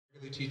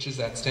He teaches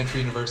at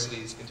Stanford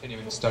University's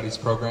Continuing Studies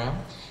program.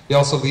 He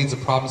also leads a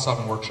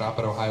problem-solving workshop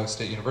at Ohio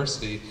State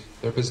University,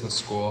 their business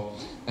school.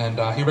 And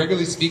he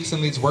regularly speaks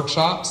and leads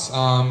workshops,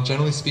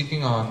 generally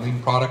speaking on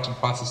lean product and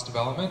process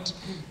development.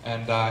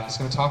 And he's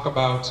going to talk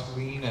about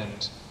lean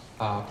and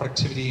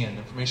productivity and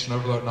information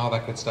overload and all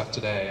that good stuff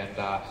today.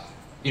 And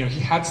you know, he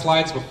had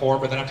slides before,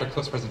 but then after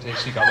Cliff's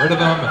presentation, he got rid of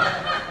them.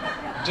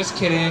 And, just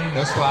kidding,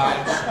 no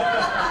slides.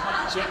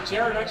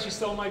 Jared actually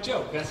stole my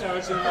joke. That's how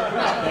it's going to come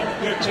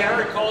out. You know,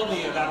 Jared called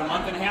me about a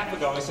month and a half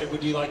ago. I said,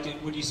 would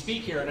you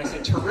speak here? And I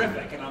said,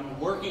 terrific. And I'm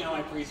working on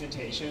my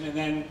presentation. And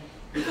then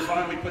he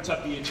finally puts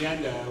up the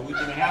agenda a week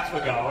and a half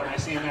ago, and I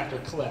see him after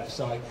Cliff.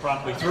 So I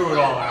promptly threw it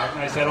all out, and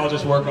I said, I'll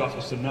just work off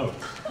of some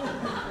notes.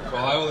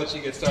 Well, I will let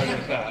you get started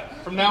with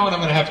that. From now on, I'm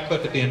going to have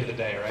Cliff at the end of the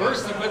day, right?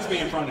 First he puts me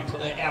in front of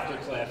Cliff, after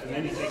Cliff, and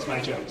then he takes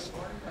my jokes.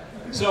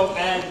 So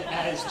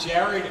as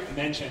Jared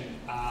mentioned,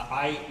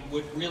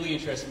 what really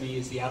interests me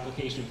is the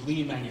application of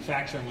lean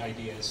manufacturing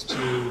ideas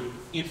to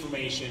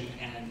information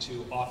and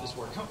to office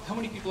work. How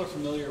many people are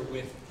familiar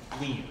with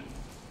lean?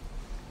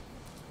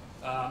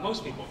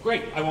 Most people.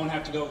 Great. I won't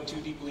have to go too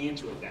deeply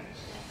into it then.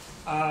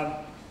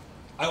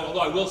 Although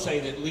I will say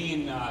that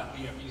lean,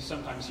 you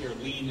sometimes hear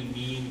lean and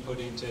mean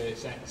put into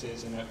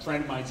sentences, and a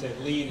friend of mine said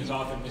lean is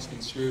often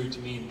misconstrued to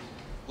mean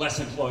less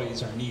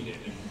employees are needed,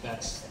 and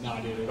that's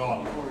not it at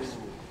all.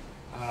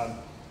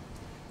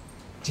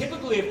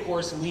 Typically, of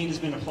course, lean has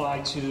been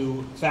applied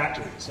to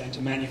factories and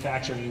to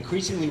manufacturing.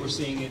 Increasingly, we're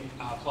seeing it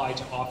applied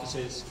to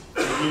offices,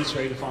 to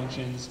administrative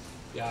functions.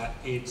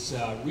 It's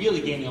really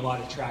gaining a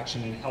lot of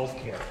traction in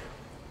healthcare.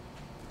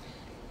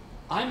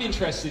 I'm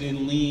interested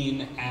in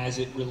lean as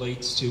it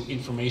relates to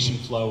information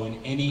flow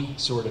in any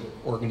sort of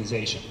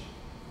organization.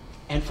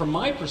 And from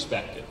my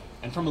perspective,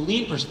 and from a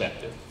lean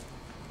perspective,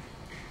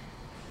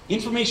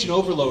 information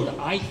overload,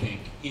 I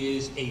think,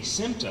 is a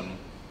symptom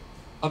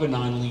of a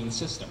non-lean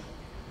system.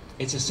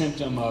 It's a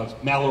symptom of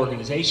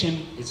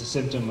malorganization. It's a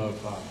symptom of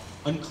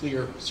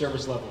unclear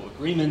service level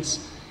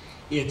agreements.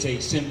 It's a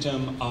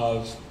symptom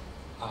of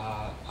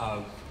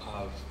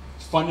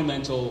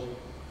fundamental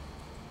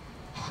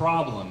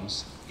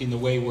problems in the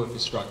way work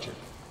is structured.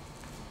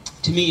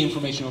 To me,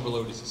 information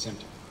overload is a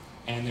symptom,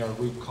 and there are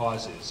root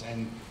causes.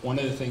 And one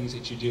of the things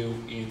that you do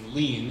in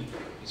lean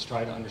is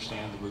try to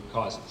understand the root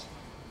causes.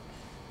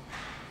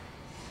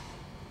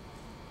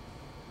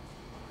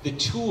 The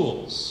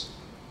tools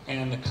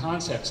and the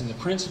concepts and the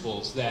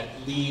principles that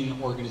lean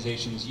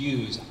organizations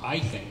use, I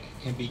think,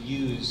 can be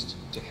used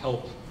to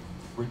help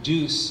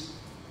reduce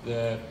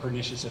the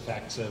pernicious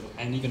effects of,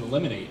 and even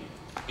eliminate,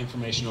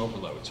 information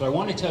overload. So I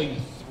want to tell you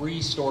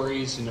 3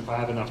 stories, and if I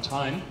have enough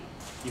time,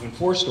 even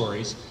 4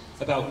 stories,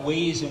 about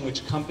ways in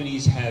which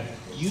companies have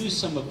used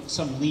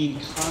some lean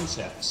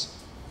concepts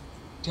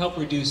to help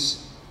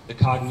reduce the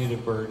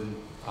cognitive burden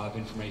of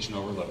information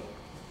overload.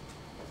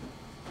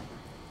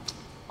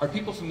 Are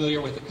people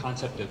familiar with the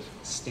concept of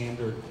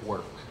standard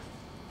work?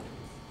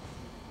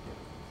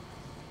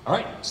 All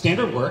right,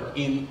 standard work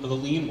in the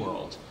lean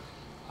world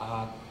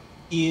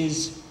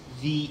is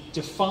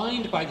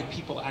defined by the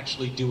people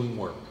actually doing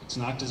work. It's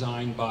not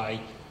designed by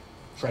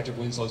Frederick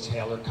Winslow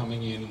Taylor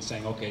coming in and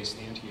saying, okay,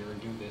 stand here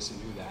and do this and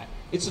do that.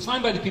 It's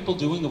defined by the people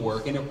doing the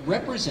work, and it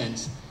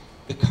represents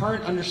the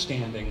current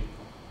understanding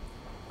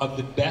of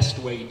the best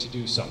way to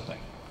do something.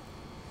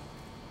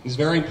 It's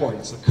very important.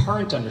 It's the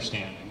current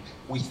understanding.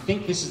 We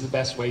think this is the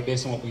best way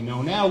based on what we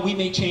know now. We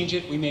may change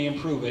it, we may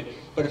improve it,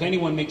 but if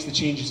anyone makes the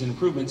changes and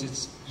improvements,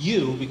 it's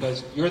you,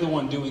 because you're the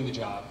one doing the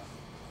job,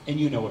 and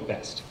you know it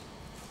best.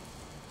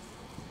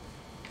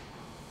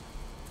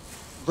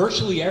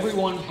 Virtually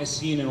everyone has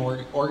seen in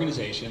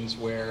organizations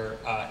where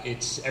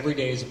every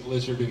day is a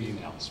blizzard of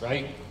emails,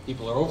 right?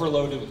 People are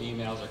overloaded with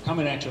emails, they're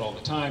coming at you all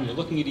the time, you're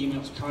looking at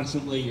emails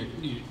constantly,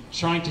 you're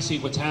trying to see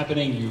what's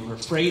happening, you're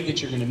afraid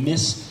that you're going to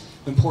miss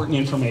important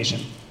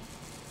information.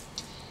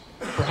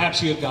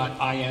 Perhaps you have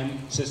got IM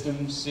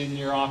systems in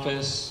your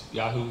office,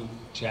 Yahoo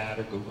Chat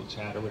or Google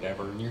Chat or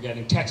whatever, and you're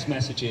getting text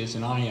messages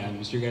and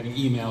IMs, you're getting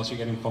emails, you're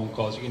getting phone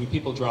calls, you're getting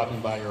people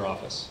dropping by your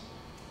office.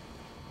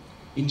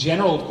 In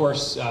general, of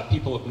course,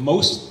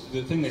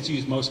 the thing that's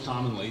used most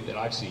commonly that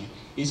I've seen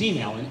is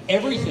email, and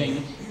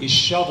everything is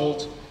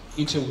shoveled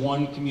into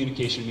one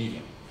communication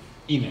medium,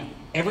 email.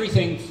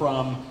 Everything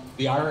from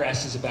the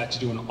IRS is about to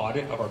do an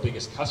audit of our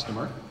biggest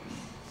customer,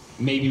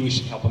 maybe we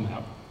should help them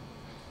out,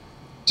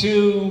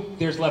 to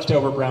there's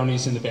leftover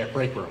brownies in the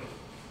break room.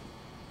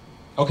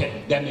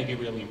 Okay, that may be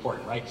really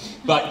important, right?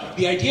 But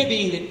the idea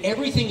being that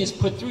everything is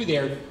put through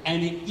there,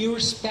 and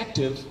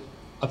irrespective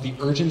of the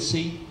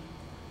urgency,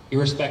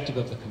 irrespective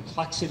of the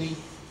complexity,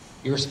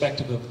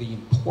 irrespective of the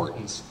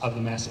importance of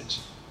the message.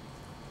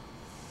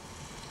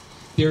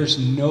 There's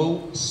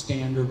no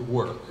standard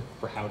work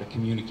for how to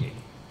communicate.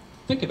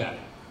 Think about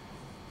it.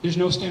 There's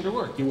no standard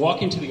work. You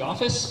walk into the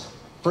office,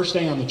 first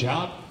day on the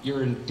job,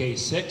 you're in day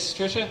 6,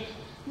 Tricia.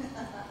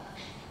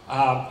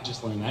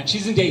 Just learned that.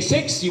 She's in day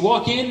 6, you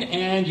walk in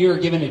and you're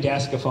given a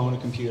desk, a phone, a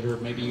computer,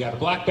 maybe you got a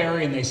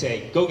BlackBerry, and they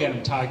say, go get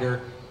him,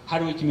 Tiger. How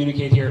do we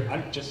communicate here?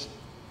 You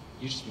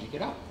just make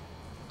it up.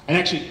 And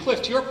actually,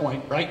 Cliff, to your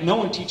point, right? No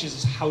one teaches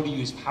us how to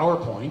use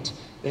PowerPoint.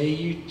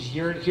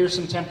 Here's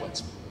some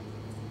templates.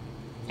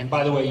 And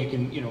by the way, you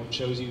can, it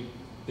shows you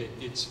that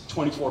it's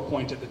 24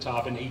 point at the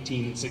top and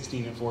 18 and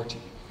 16 and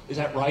 14. Is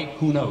that right?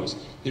 Who knows?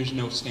 There's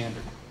no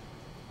standard.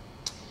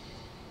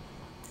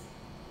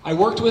 I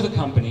worked with a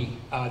company,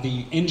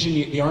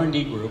 the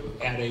R&D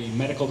group at a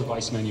medical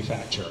device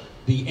manufacturer.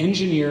 The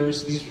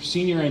engineers, these were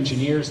senior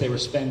engineers, they were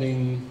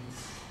spending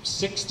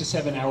 6 to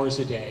 7 hours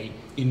a day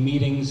in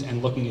meetings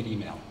and looking at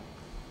email,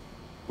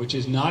 which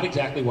is not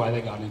exactly why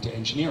they got into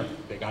engineering.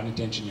 They got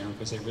into engineering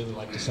because they really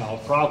like to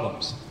solve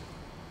problems.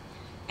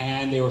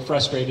 And they were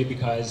frustrated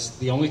because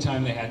the only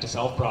time they had to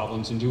solve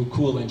problems and do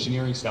cool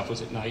engineering stuff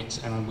was at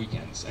nights and on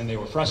weekends. And they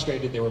were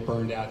frustrated, they were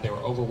burned out, they were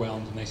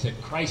overwhelmed, and they said,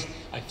 Christ,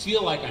 I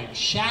feel like I'm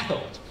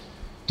shackled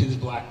to this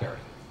BlackBerry.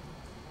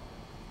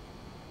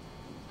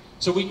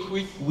 So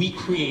we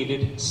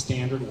created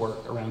standard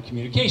work around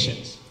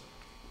communications.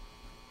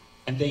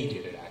 And they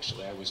did it,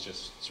 actually. I was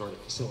just sort of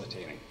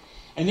facilitating.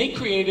 And they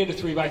created a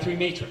 3x3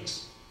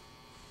 matrix.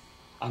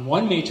 On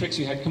one matrix,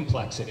 you had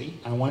complexity.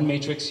 On one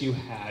matrix, you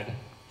had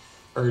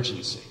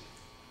urgency.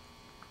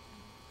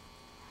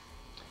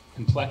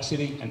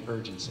 Complexity and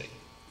urgency.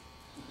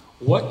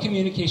 What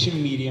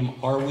communication medium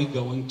are we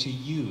going to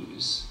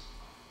use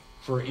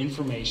for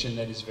information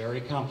that is very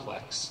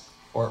complex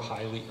or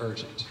highly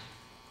urgent?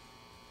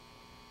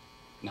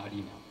 Not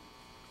email.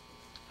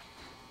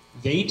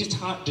 They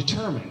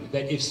determined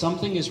that if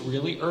something is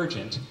really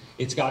urgent,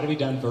 it's got to be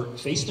done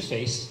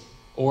face-to-face,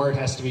 or it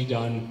has to be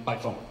done by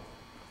phone.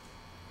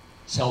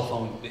 Cell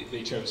phone,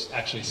 they chose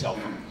actually cell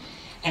phone.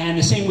 And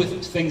the same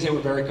with things that were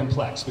very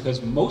complex,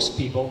 because most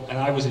people, and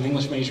I was an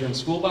English major in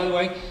school, by the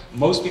way,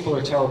 most people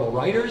are terrible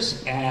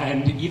writers,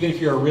 and even if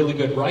you're a really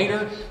good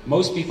writer,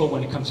 most people,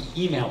 when it comes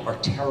to email, are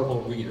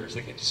terrible readers.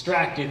 They get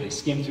distracted, they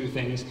skim through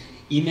things.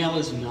 Email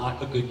is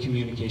not a good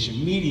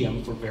communication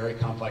medium for very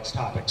complex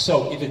topics.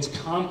 So if it's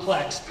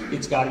complex,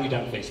 it's got to be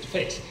done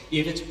face-to-face.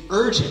 If it's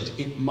urgent,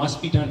 it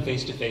must be done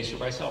face-to-face or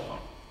by cell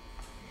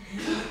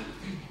phone.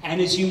 And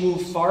as you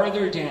move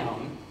farther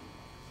down,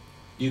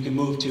 you can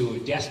move to a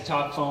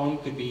desktop phone,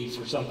 could be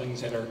for some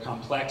things that are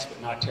complex but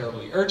not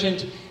terribly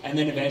urgent, and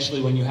then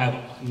eventually when you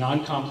have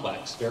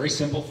non-complex, very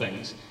simple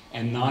things,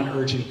 and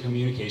non-urgent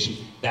communication,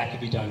 that could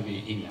be done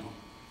via email.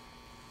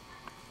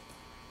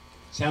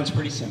 Sounds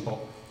pretty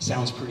simple,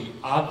 sounds pretty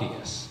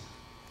obvious,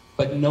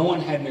 but no one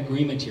had an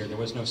agreement here. There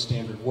was no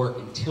standard work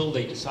until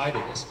they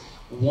decided this.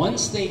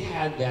 Once they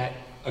had that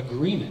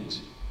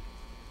agreement,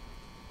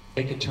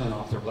 they could turn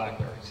off their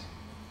BlackBerries.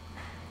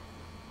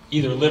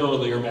 Either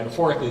literally or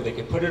metaphorically, they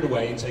could put it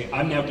away and say,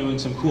 I'm now doing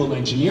some cool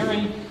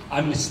engineering,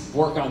 I'm going to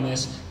work on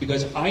this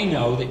because I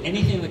know that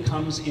anything that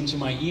comes into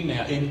my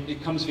email,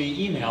 it comes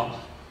via email,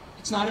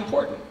 it's not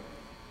important.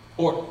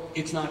 Or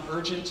it's not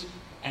urgent,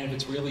 and if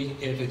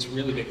it's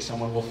really big,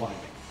 someone will find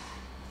it.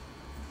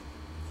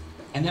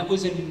 And that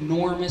was an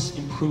enormous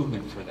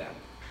improvement for them.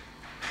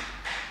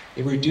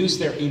 It reduced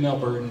their email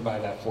burden by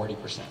about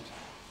 40%,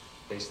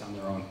 based on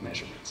their own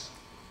measurements.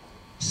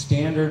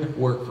 Standard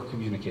work for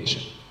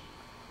communication.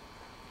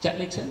 Does that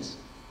make sense?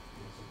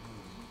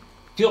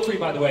 Feel free,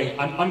 by the way,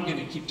 I'm going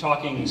to keep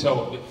talking,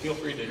 so feel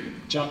free to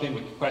jump in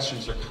with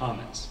questions or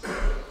comments.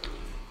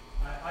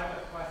 I have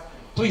a question.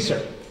 Please,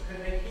 sir.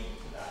 Could they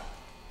keep to that?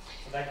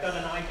 So they've done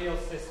an ideal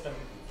system.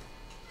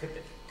 Could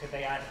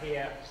they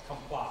adhere to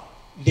comply?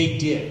 They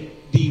did.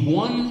 The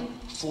one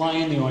fly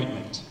in the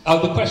ointment.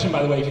 The question,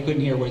 by the way, if you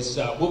couldn't hear, was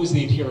what was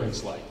the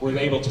adherence like? Were they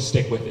able to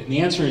stick with it? And the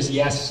answer is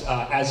yes.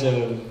 As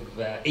of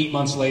 8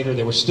 months later,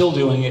 they were still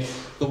doing it.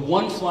 The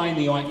one fly in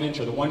the ointment,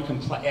 or the one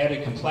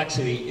added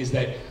complexity, is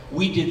that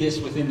we did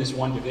this within this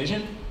one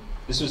division.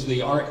 This was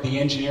the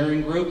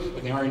engineering group,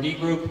 or the R&D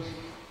group.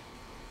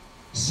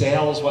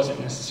 Sales wasn't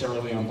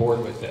necessarily on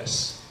board with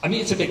this. I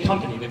mean, it's a big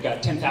company. They've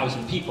got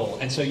 10,000 people,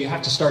 and so you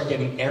have to start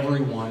getting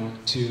everyone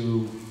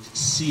to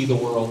see the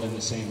world in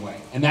the same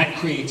way, and that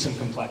creates some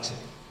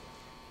complexity.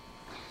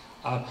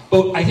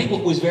 But I think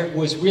what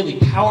was really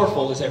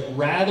powerful is that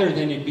rather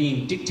than it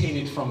being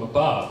dictated from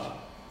above,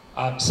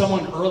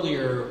 someone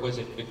earlier, was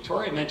it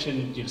Victoria,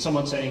 mentioned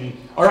someone saying,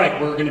 all right,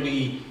 we're going to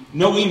be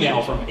no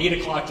email from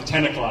 8 o'clock to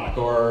 10 o'clock,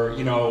 or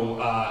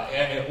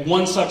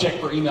one subject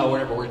per email,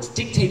 whatever, where it's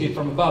dictated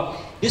from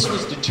above. This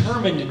was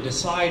determined and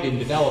decided and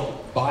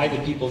developed by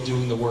the people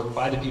doing the work,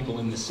 by the people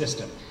in the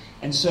system.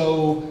 And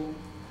so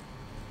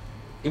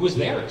it was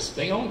theirs.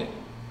 They owned it.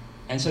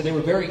 And so they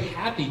were very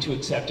happy to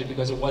accept it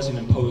because it wasn't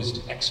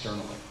imposed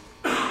externally.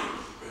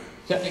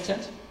 Does that make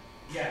sense?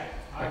 Yeah.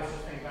 I was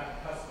just thinking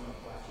about the customer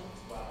question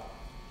as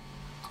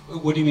well.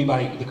 What do you mean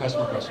by the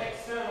customer question?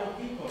 External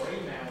people are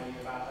emailing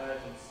you about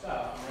urgent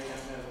stuff and they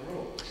don't know the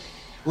rules.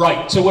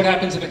 Right. So what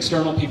happens if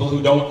external people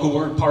who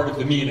weren't part of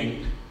the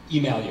meeting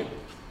email you?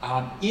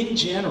 In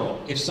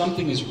general, if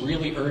something is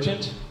really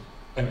urgent,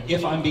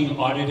 if I'm being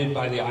audited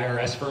by the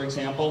IRS, for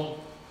example,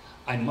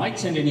 I might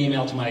send an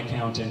email to my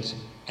accountant,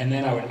 and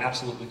then I would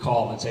absolutely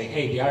call and say,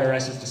 hey, the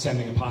IRS is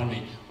descending upon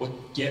me. Well,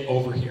 get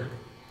over here.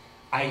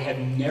 I have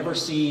never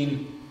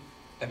seen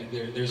I mean,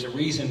 there's a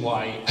reason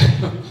why.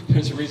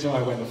 There's a reason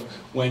why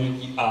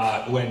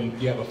when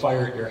you have a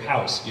fire at your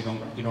house, you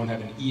don't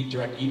have a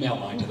direct email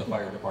line to the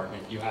fire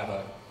department. You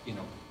have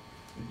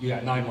you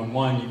got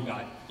 911.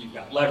 You've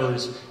got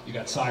levers. You've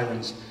got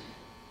sirens.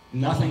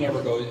 Nothing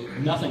ever goes.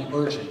 Nothing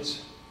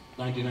urgent.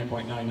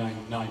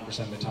 99.999%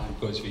 of the time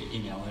goes via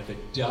email, and if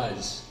it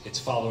does, it's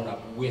followed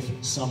up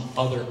with some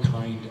other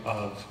kind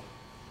of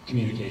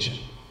communication.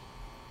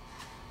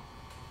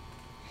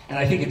 And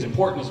I think it's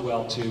important as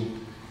well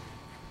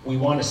we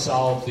want to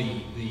solve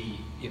the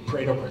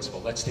Pareto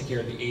principle. Let's take care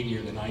of the 80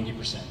 or the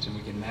 90%, and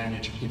we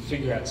can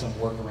figure out some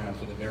workaround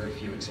for the very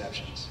few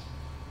exceptions.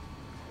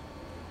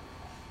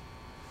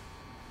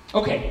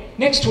 Okay,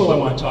 next tool I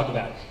want to talk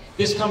about.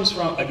 This comes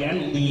from,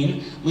 again,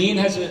 Lean. Lean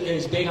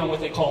is big on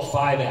what they call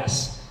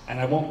 5S. And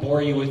I won't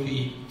bore you with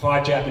the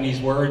 5 Japanese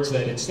words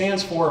that it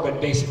stands for,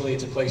 but basically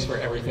it's a place for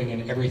everything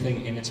and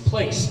everything in its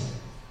place.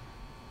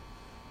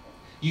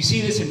 You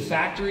see this in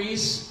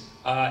factories.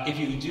 If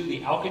you do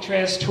the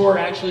Alcatraz tour,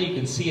 actually, you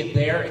can see it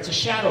there. It's a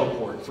shadow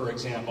board, for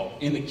example.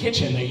 In the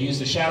kitchen, they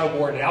used a shadow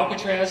board at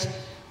Alcatraz,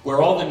 where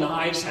all the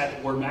knives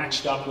were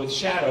matched up with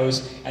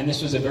shadows, and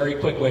this was a very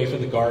quick way for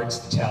the guards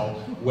to tell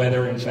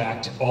whether, in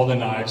fact, all the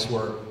knives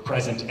were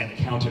present and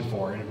accounted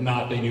for, and if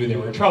not, they knew they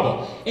were in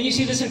trouble. And you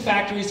see this in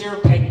factories. There are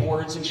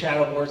pegboards and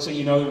shadow boards, so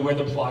you know where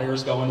the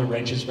pliers go and the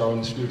wrenches go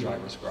and the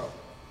screwdrivers go.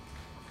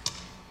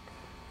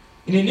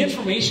 In an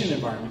information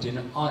environment, in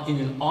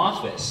an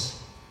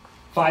office,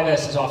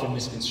 5S is often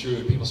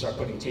misconstrued. People start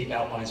putting tape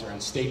outlines around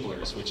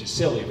staplers, which is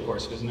silly, of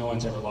course, because no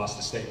one's ever lost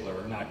a stapler,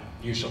 or not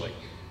usually,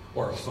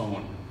 or a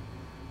phone.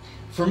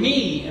 For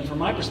me, and from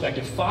my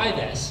perspective,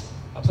 5S,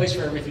 a place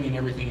for everything and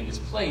everything in its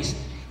place,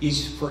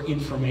 is for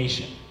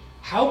information.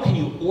 How can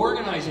you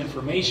organize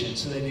information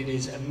so that it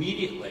is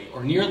immediately,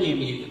 or nearly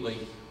immediately,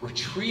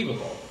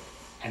 retrievable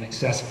and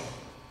accessible?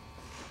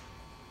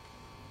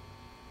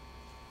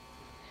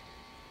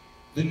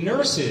 The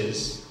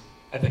nurses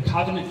at the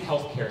Covenant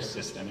Healthcare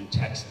System in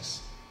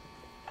Texas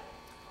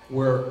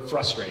were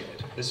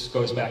frustrated. This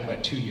goes back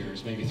about 2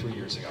 years, maybe 3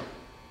 years ago.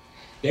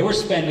 They were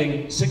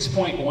spending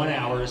 6.1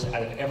 hours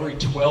out of every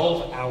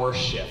 12-hour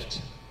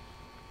shift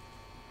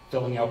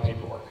filling out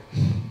paperwork.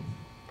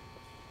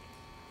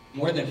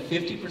 More than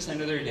 50%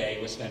 of their day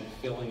was spent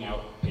filling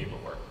out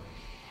paperwork.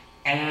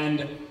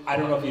 And I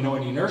don't know if you know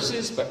any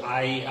nurses, but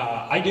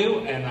I do,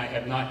 and I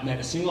have not met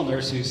a single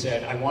nurse who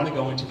said, I want to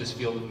go into this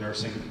field of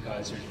nursing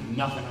because there's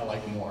nothing I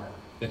like more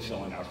than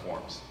filling out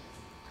forms.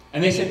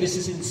 And they said, this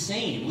is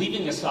insane,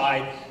 leaving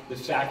aside the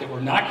fact that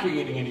we're not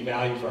creating any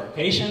value for our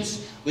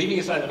patients, leaving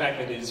aside the fact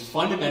that it is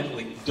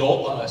fundamentally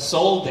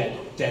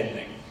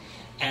soul-deadening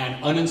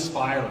and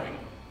uninspiring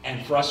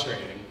and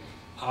frustrating.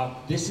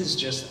 This is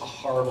just a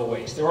horrible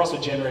waste. They're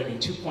also generating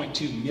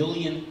 2.2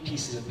 million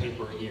pieces of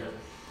paper a year.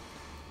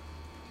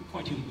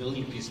 2.2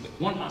 million pieces of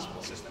paper, one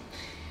hospital system.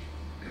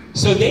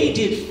 So they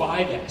did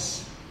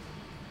 5S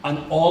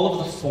on all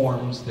of the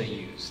forms they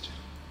used.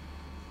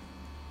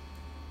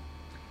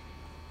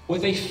 What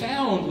they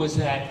found was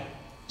that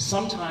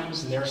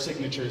sometimes their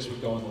signatures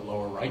would go in the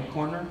lower right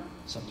corner,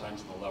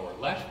 sometimes in the lower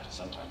left,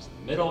 sometimes in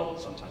the middle,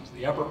 sometimes in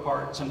the upper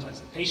part,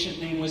 sometimes the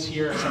patient name was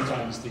here,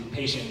 sometimes the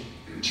patient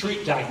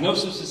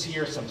diagnosis was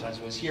here, sometimes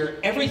it was here.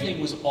 Everything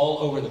was all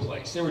over the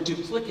place. There were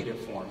duplicative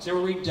forms, there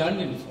were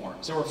redundant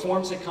forms, there were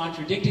forms that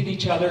contradicted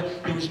each other,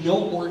 there was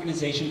no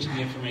organization to the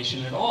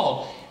information at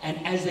all.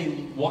 And as they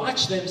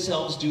watched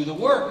themselves do the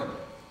work,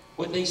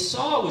 what they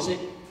saw was that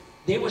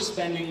they were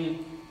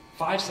spending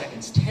 5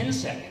 seconds, 10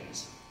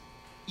 seconds,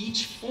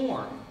 each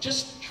form,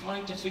 just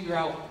trying to figure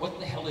out what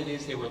the hell it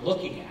is they were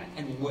looking at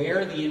and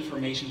where the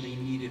information they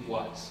needed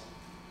was.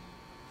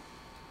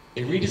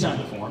 They redesigned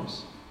the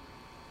forms,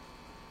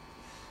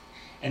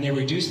 and they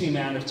reduced the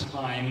amount of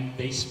time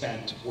they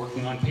spent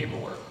working on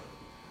paperwork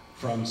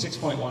from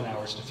 6.1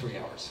 hours to 3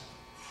 hours.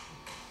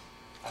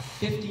 A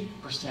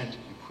 50%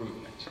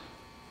 improvement.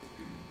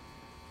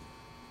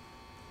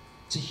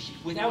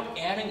 Without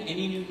adding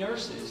any new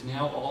nurses,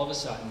 now all of a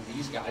sudden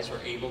these guys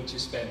were able to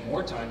spend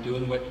more time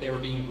doing what they were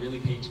being really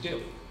paid to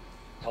do.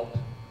 Help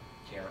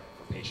care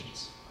for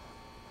patients.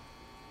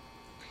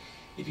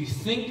 If you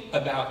think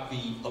about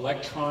the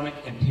electronic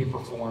and paper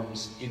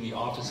forms in the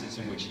offices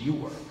in which you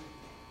work,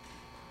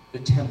 the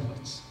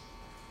templates,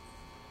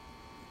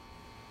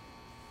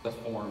 the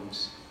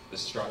forms, the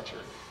structure,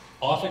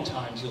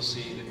 oftentimes you'll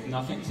see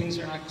that things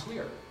are not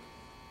clear.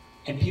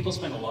 And people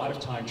spend a lot of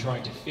time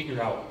trying to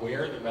figure out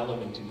where the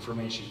relevant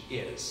information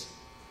is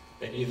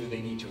that either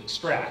they need to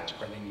extract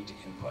or they need to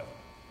input.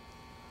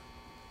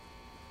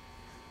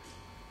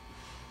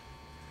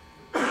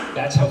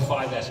 That's how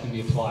 5S can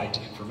be applied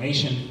to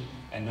information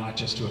and not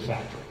just to a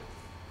factory.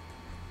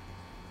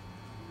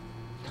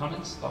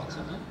 Comments, thoughts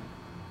on that?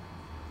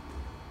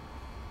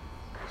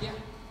 Yeah.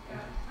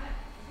 I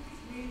think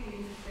it's really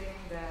interesting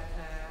that,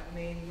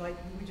 like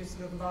we're just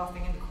sort of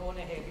laughing in the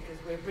corner here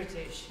because we're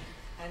British.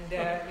 And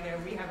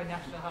we have a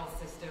national health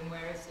system,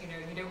 whereas you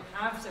don't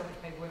have so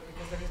much paperwork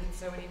because there isn't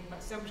so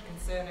much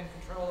concern and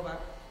control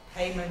about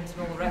payment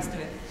and all the rest of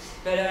it.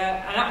 But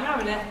and I'm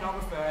an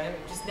ethnographer, and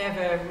it just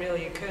never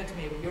really occurred to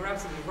me. But you're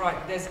absolutely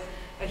right. There's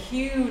a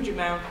huge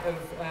amount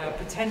of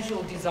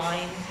potential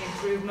design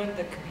improvement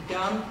that could be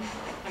done.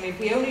 I mean, if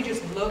we only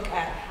just look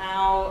at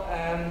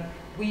how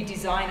we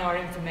design our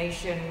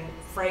information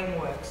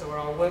frameworks or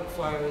our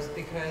workflows,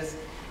 because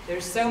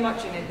there's so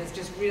much in it that's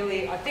just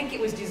really, I think it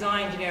was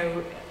designed, you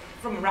know,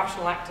 from a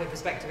rational actor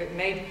perspective. It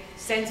made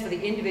sense for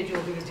the individual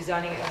who was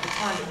designing it at the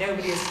time, but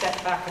nobody has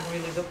stepped back and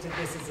really looked at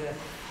this as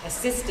a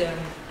system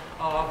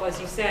of, as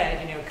you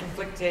said, you know,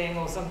 conflicting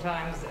or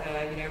sometimes,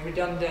 you know,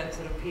 redundant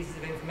sort of pieces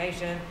of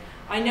information.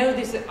 I know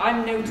this,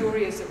 I'm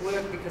notorious at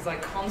work because I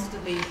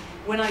constantly,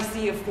 when I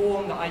see a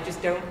form that I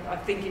just don't, I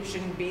think it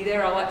shouldn't be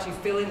there, I'll actually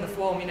fill in the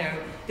form, you know,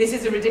 this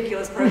is a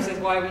ridiculous process,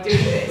 why are we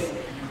doing this?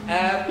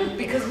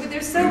 Because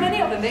there's so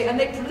many of them, and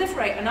they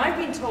proliferate, and I've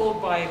been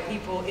told by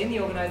people in the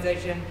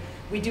organization,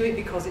 we do it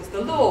because it's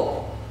the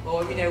law,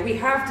 or, you know, we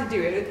have to do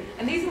it,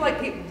 and these are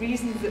like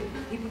reasons that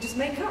people just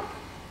make up.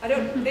 I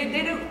don't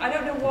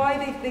know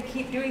why they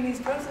keep doing these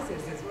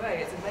processes this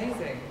way. It's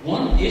amazing.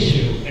 One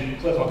issue, and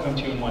Cliff, I'll come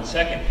to you in 1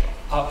 second.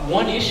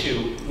 One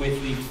issue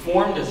with the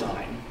form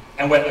design,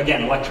 and what,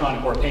 again,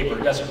 electronic or paper,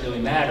 it doesn't really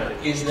matter,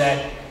 is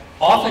that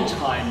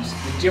oftentimes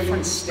the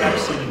different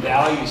steps in the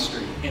value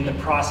stream in the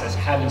process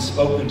haven't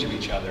spoken to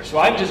each other. So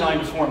I've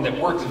designed a form that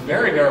works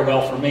very, very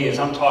well for me as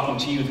I'm talking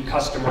to you, the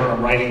customer,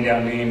 I'm writing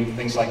down names,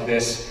 things like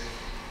this.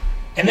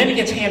 And then it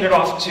gets handed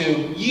off to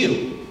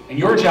you. And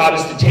your job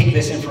is to take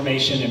this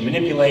information and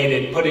manipulate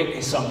it, put it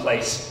in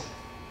someplace.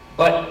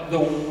 But the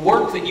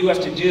work that you have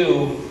to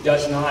do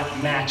does not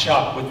match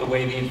up with the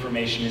way the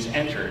information is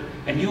entered.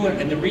 And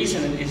the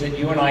reason is that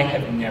you and I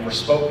have never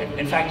spoken.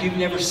 In fact, you've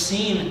never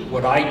seen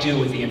what I do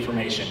with the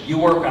information. You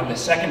work on the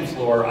 2nd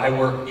floor, I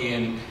work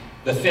in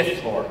the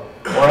 5th floor,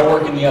 or I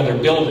work in the other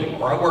building,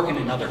 or I work in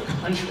another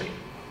country.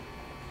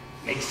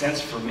 Makes sense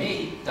for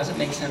me, doesn't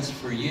make sense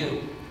for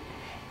you.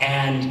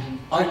 And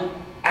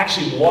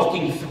actually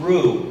walking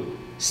through,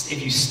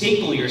 if you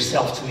staple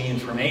yourself to the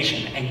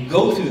information and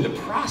go through the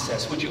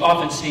process, what you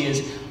often see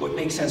is what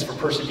makes sense for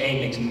person A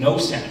makes no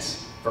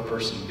sense for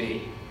person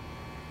B.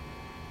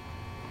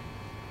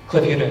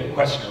 Cliff, you had a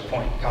question or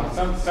point?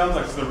 Sounds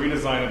like the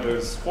redesign of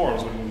those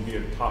forms wouldn't be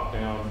a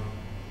top-down.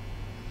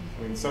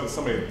 I mean,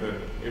 somebody that,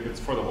 if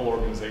it's for the whole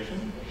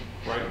organization,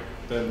 right?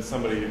 Then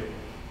somebody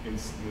in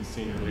the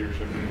senior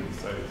leadership would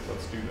say,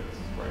 let's do this,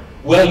 right?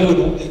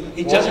 Well,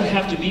 it doesn't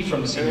have to be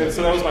from the senior leadership.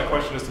 So that was my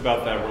question just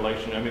about that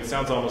relation. I mean, it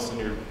sounds almost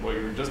in what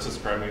you were just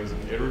describing as an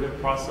iterative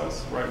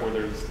process, right? Where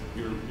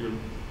you're you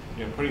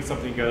know, putting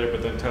something together,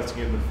 but then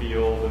testing it in the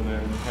field, and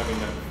then having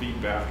that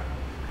feedback.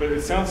 But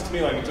it sounds to me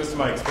like, just in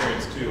my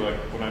experience too, like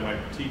when I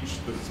might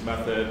teach this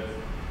method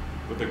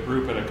with a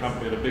group at a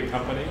company, at a big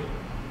company,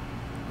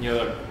 you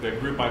know, the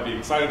group might be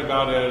excited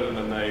about it, and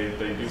then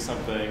they do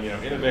something, you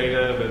know,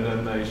 innovative, and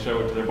then they show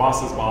it to their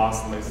boss's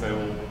boss, and they say,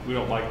 well, we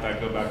don't like that,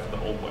 go back to the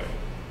old way.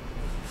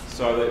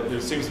 So there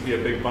seems to be a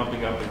big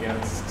bumping up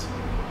against,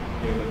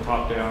 you know, the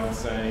top down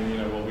saying, you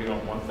know, well, we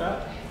don't want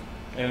that.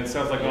 And it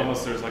sounds like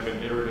almost there's like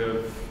an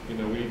iterative, you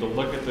know, we need to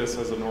look at this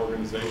as an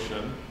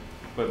organization,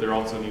 but there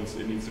also needs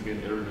to be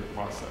an iterative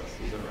process.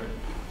 Is that right?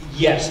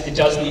 Yes, it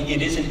does.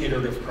 It is an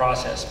iterative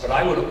process, but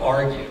I would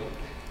argue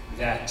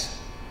that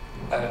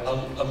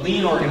a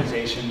lean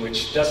organization,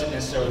 which doesn't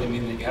necessarily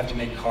mean that you have to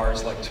make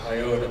cars like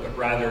Toyota, but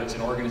rather it's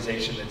an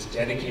organization that's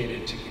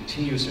dedicated to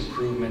continuous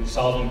improvement,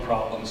 solving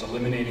problems,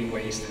 eliminating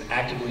waste, and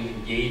actively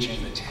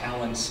engaging the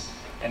talents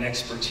and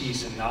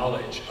expertise and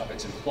knowledge of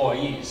its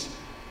employees.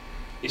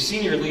 If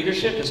senior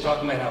leadership is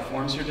talking about how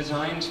forms are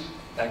designed,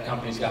 that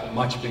company's got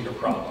much bigger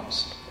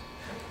problems.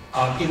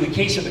 In the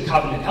case of the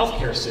Covenant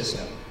healthcare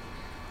system,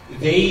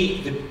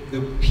 the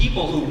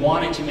people who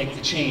wanted to make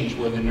the change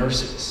were the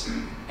nurses.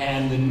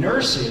 And the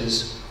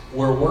nurses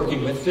were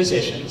working with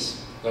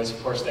physicians, because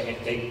of course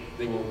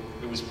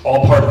it was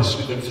all part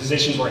of the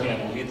physicians were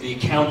handling it, the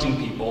accounting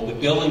people, the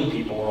billing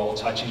people were all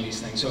touching these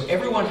things. So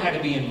everyone had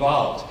to be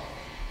involved.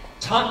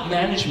 Top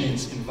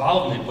management's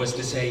involvement was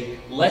to say,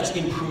 let's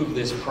improve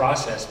this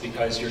process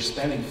because you're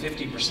spending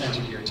 50%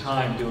 of your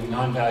time doing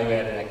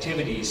non-value-added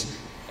activities.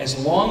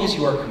 As long as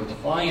you are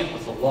compliant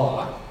with the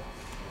law,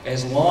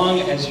 as long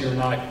as you're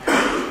not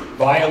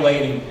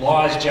violating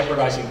laws,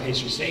 jeopardizing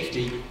patient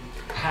safety,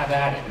 have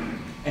at it.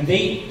 And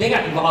they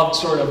got involved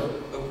sort of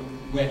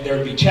when there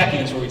would be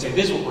check-ins where we'd say,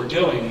 this is what we're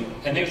doing,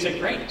 and they would say,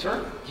 great,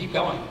 sure, keep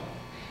going.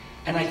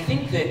 And I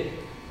think that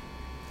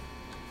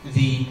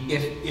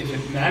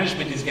if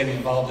management is getting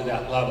involved at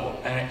that level,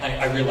 and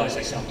I realize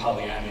I sound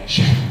Pollyannish,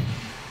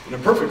 in a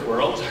perfect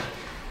world,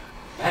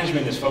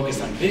 management is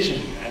focused on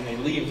vision, and they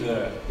leave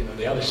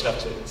the other stuff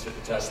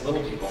to us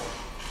little people.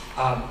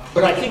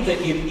 But I think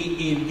that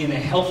in a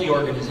healthy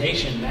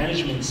organization,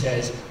 management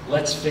says,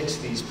 let's fix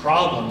these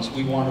problems.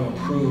 We want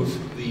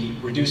to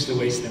reduce the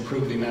waste and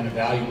improve the amount of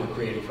value we're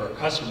creating for our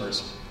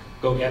customers.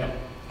 Go get them.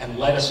 And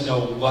let us know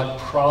what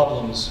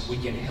problems we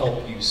can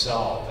help you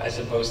solve, as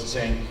opposed to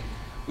saying,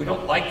 we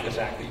don't like the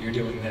fact that you're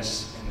doing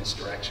this in this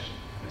direction,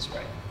 in this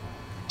way.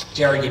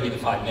 Jerry gave me the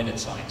 5-minute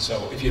sign,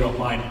 so if you don't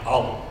mind,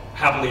 I'll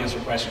happily answer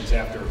questions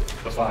after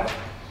the 5.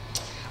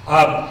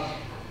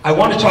 I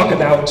want to talk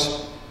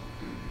about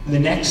the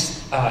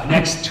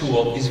next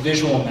tool is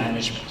visual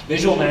management.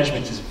 Visual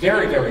management is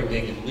very, very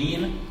big in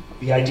Lean.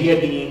 The idea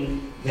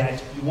being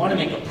that you want to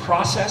make a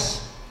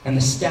process and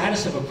the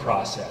status of a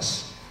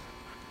process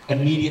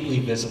immediately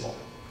visible.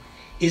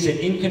 Is it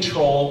in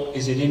control?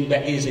 Is it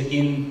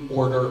in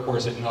order, or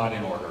is it not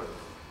in order?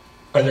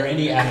 Are there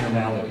any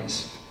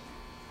abnormalities?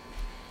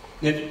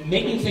 That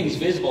making things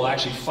visible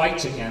actually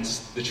fights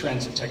against the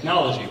trends of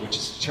technology, which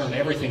is to turn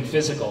everything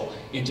physical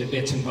into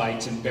bits and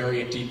bytes and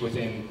bury it deep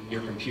within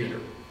your computer.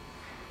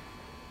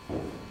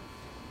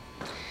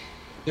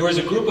 There was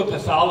a group of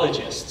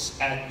pathologists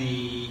at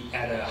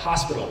a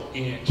hospital,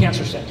 a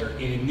cancer center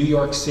in New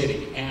York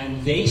City,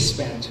 and they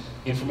spent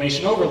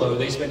information overload.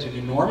 They spent an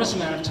enormous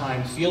amount of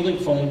time fielding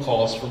phone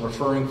calls from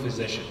referring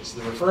physicians.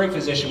 The referring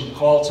physician would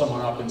call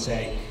someone up and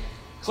say,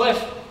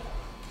 "Cliff,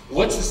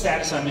 what's the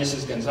status on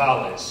Mrs.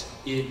 Gonzalez?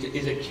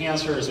 Is it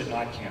cancer or is it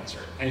not cancer?"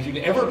 And if you've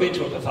ever been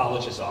to a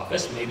pathologist's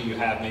office, maybe you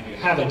have, maybe you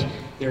haven't,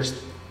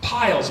 there's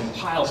piles and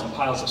piles and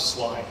piles of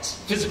slides,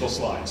 physical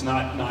slides,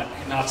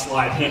 not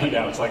slide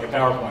handouts like a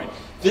PowerPoint.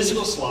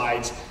 Physical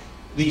slides.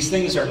 These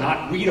things are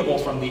not readable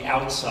from the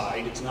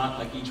outside. It's not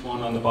like each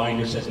one on the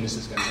binder says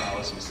Mrs.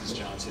 Gonzalez, Mrs.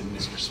 Johnson,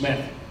 Mr. Smith.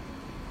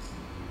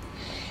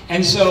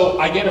 And so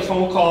I get a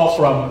phone call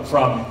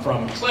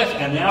from Cliff,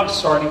 and now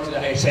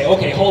I say,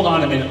 okay, hold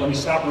on a minute, let me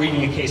stop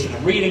reading a case. And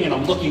I'm reading, and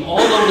I'm looking all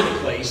over the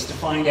place to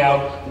find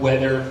out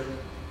whether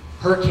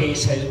her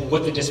case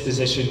what the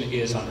disposition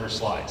is on her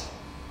slides.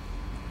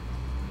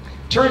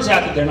 Turns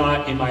out that they're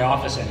not in my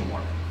office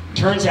anymore.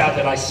 Turns out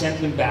that I sent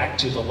them back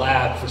to the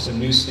lab for some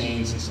new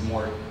stains and some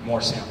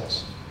more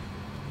samples.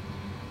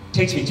 It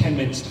takes me 10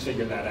 minutes to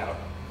figure that out.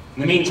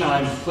 In the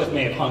meantime, Cliff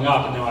may have hung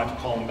up, and now I have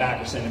to call him back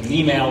or send him an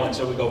email, and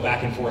so we go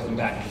back and forth and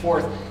back and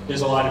forth.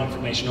 There's a lot of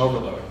information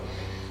overload.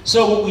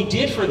 So what we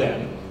did for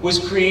them was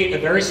create a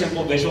very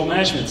simple visual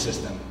management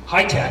system,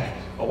 high-tech,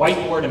 a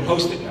whiteboard and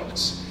Post-it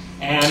notes.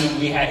 And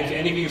we had, if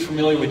any of you are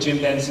familiar with Jim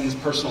Benson's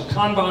personal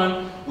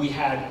Kanban, we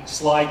had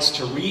slides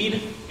to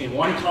read in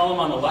one column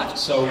on the left,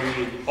 so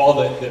all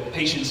the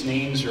patient's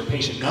names or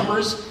patient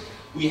numbers.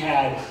 We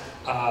had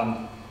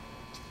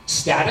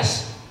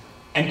status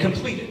and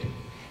completed.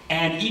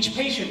 And each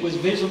patient was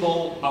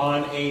visible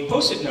on a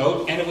Post-it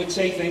note, and it would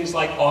say things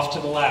like off to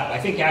the lab. I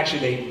think actually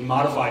they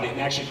modified it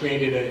and actually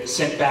created a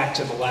sent back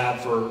to the lab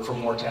for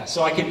more tests.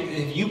 So I could,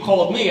 if you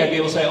called me, I'd be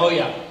able to say, oh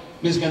yeah,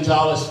 Ms.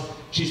 Gonzalez,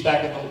 she's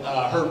back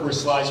at her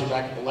slides are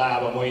back at the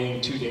lab. I'm waiting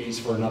 2 days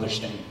for another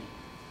stain.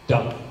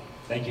 Done.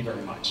 Thank you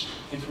very much.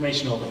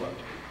 Information overload.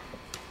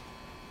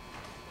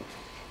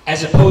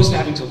 As opposed to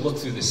having to look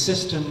through the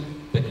system,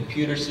 the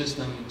computer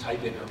system,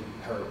 type in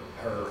her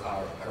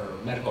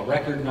medical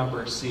record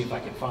number, see if I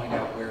can find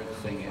out where the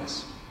thing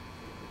is.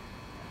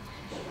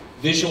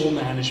 Visual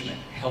management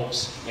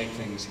helps make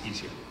things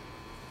easier.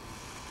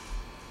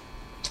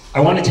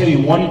 I want to tell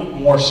you one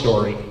more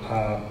story.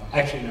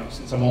 Actually, no,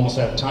 since I'm almost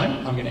out of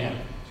time, I'm going to end.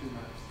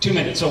 2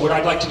 minutes. So what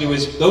I'd like to do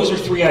is, those are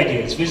 3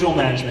 ideas: visual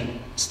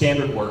management,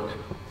 standard work,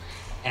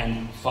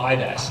 and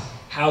 5S.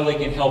 How they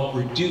can help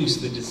reduce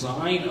the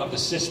design of the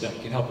system,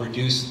 can help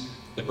reduce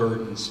the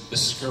burdens, the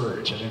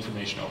scourge of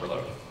information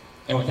overload.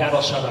 And with that,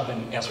 I'll shut up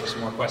and ask for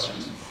some more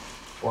questions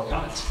or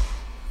comments.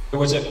 There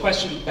was a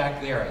question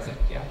back there, I think,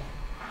 yeah?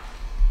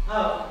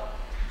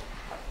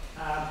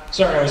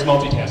 Sorry, I was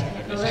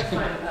multitasking. No, that's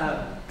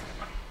fine.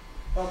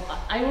 Well,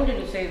 I wanted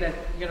to say that,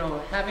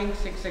 having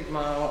Six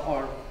Sigma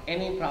or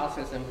any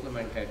process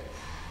implemented,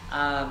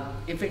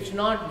 if it's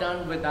not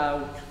done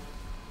without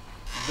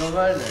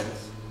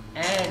governance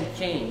and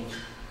change,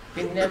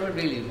 it never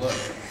really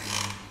works.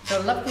 So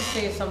I'd love to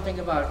say something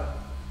about,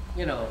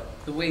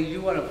 the way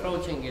you are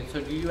approaching it.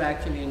 So do you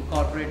actually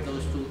incorporate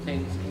those 2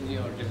 things in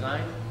your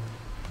design?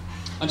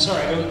 I'm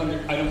sorry,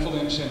 I don't fully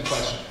understand the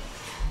question.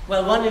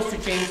 Well, one is to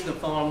change the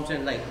forms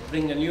and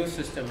bring a new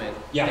system in.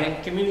 Yeah.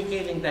 And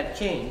communicating that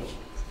change.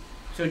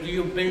 So do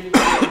you build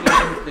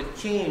the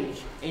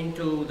change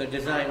into the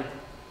design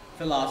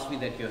philosophy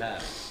that you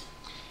have?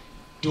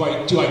 Do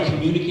I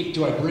communicate,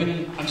 do I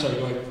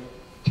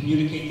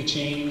communicate the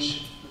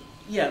change?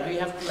 Yeah, we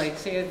have to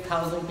say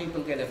 1,000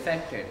 people get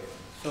affected.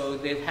 So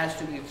there has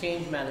to be a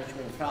change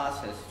management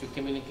process to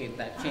communicate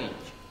that change.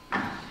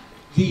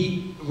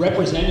 The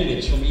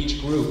representatives from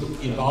each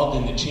group involved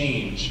in the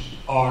change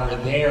are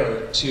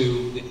there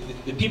to,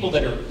 the people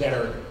that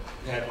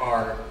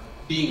are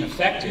being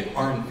affected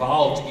are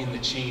involved in the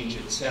change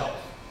itself.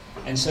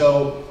 And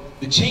so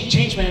the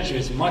change management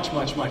is much,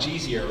 much, much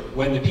easier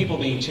when the people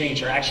being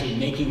changed are actually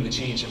making the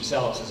change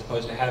themselves as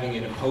opposed to having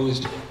it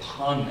imposed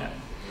upon them.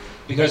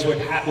 Because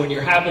what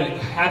you're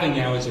having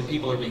now is that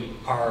people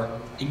are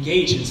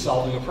engaged in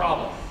solving a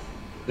problem.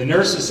 The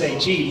nurses say,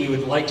 gee, we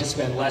would like to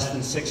spend less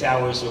than 6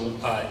 hours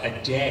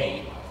a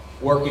day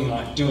working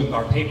on doing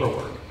our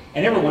paperwork.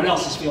 And everyone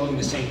else is feeling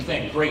the same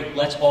thing. Great,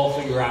 let's all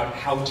figure out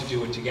how to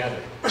do it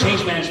together.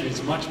 Change management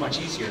is much,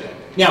 much easier then.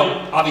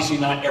 Now, obviously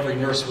not every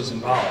nurse was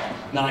involved.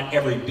 Not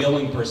every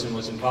billing person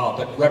was involved,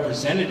 but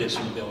representatives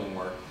from billing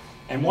were.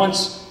 And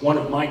once one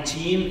of my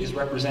team is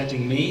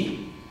representing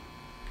me,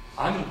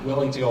 I'm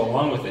willing to go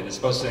along with it, as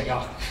opposed to saying,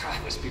 oh,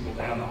 God, there's people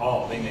down the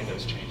hall, they made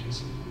those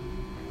changes.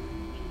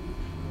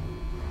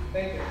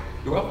 Thank you.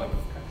 You're welcome.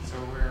 So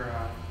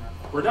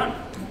we're done.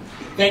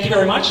 Thank you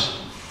very much.